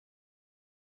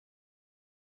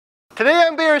Today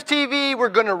on BRStv, we're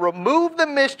going to remove the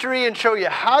mystery and show you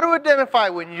how to identify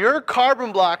when your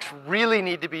carbon blocks really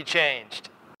need to be changed.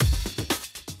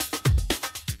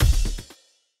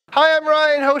 Hi, I'm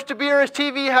Ryan, host of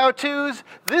BRStv How-Tos.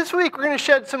 This week we're going to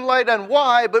shed some light on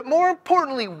why, but more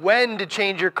importantly when to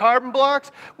change your carbon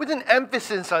blocks, with an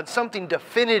emphasis on something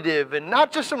definitive and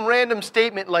not just some random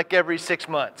statement like every 6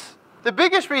 months. The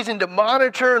biggest reason to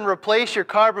monitor and replace your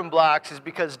carbon blocks is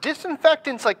because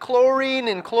disinfectants like chlorine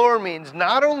and chloramines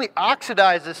not only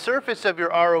oxidize the surface of your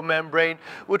RO membrane,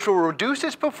 which will reduce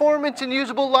its performance and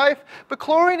usable life, but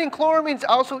chlorine and chloramines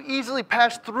also easily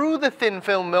pass through the thin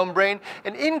film membrane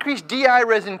and increase DI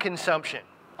resin consumption.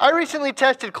 I recently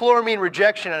tested chloramine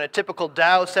rejection on a typical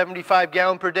Dow 75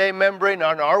 gallon per day membrane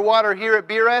on our water here at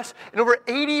BRS, and over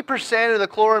 80% of the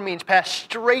chloramines pass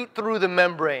straight through the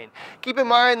membrane. Keep in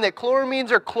mind that chloramines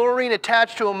are chlorine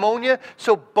attached to ammonia,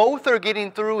 so both are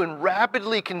getting through and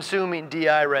rapidly consuming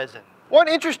DI resin. One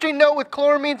interesting note with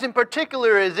chloramines in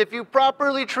particular is if you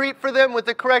properly treat for them with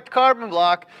the correct carbon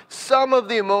block, some of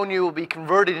the ammonia will be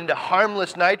converted into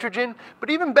harmless nitrogen, but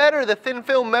even better, the thin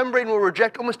film membrane will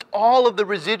reject almost all of the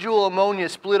residual ammonia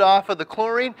split off of the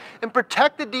chlorine and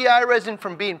protect the DI resin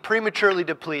from being prematurely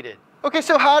depleted. Okay,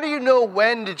 so how do you know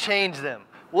when to change them?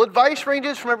 Well, advice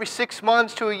ranges from every 6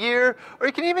 months to a year, or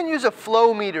you can even use a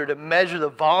flow meter to measure the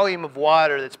volume of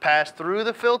water that's passed through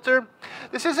the filter.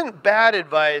 This isn't bad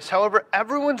advice, however,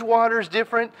 everyone's water is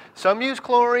different. Some use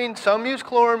chlorine, some use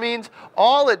chloramines,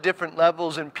 all at different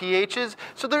levels and pHs,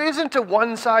 so there isn't a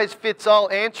one-size-fits-all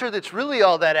answer that's really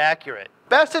all that accurate.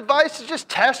 Best advice is just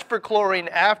test for chlorine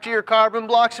after your carbon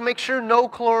blocks and make sure no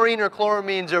chlorine or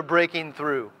chloramines are breaking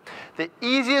through. The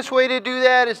easiest way to do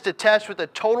that is to test with a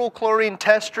total chlorine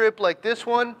test strip like this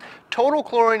one. Total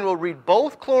chlorine will read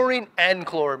both chlorine and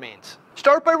chloramines.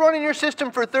 Start by running your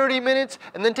system for 30 minutes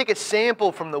and then take a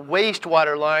sample from the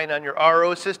wastewater line on your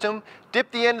RO system. Dip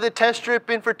the end of the test strip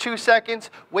in for 2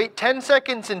 seconds, wait 10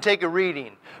 seconds and take a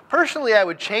reading. Personally, I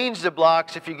would change the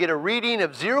blocks if you get a reading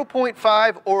of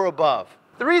 0.5 or above.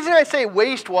 The reason I say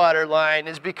wastewater line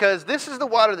is because this is the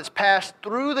water that's passed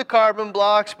through the carbon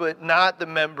blocks but not the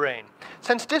membrane.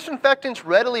 Since disinfectants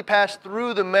readily pass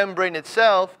through the membrane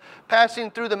itself, passing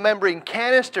through the membrane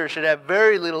canister should have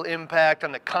very little impact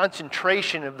on the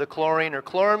concentration of the chlorine or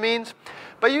chloramines.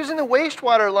 By using the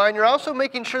wastewater line, you're also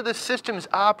making sure the system is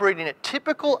operating at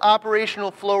typical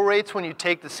operational flow rates when you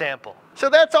take the sample. So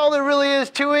that's all there really is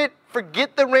to it.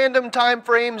 Forget the random time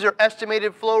frames or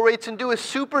estimated flow rates and do a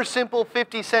super simple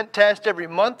 50-cent test every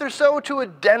month or so to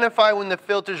identify when the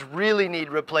filters really need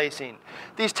replacing.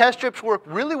 These test strips work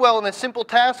really well in a simple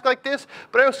task like this,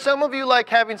 but I know some of you like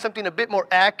having something a bit more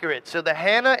accurate, so the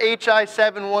Hanna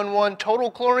HI711 Total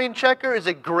Chlorine Checker is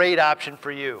a great option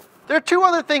for you. There are two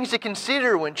other things to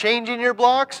consider when changing your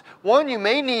blocks. One, you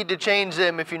may need to change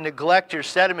them if you neglect your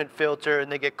sediment filter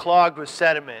and they get clogged with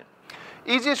sediment.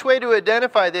 Easiest way to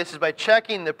identify this is by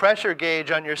checking the pressure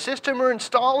gauge on your system or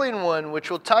installing one,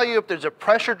 which will tell you if there's a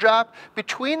pressure drop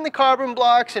between the carbon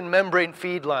blocks and membrane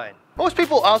feed line. Most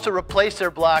people also replace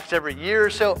their blocks every year or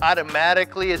so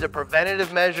automatically as a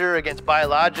preventative measure against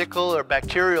biological or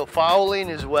bacterial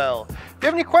fouling as well. If you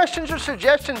have any questions or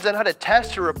suggestions on how to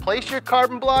test or replace your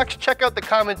carbon blocks, check out the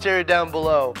comments area down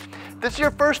below. If this is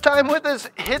your first time with us,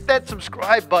 hit that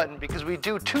subscribe button because we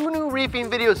do 2 new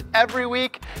reefing videos every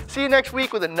week. See you next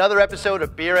week with another episode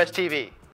of BRStv.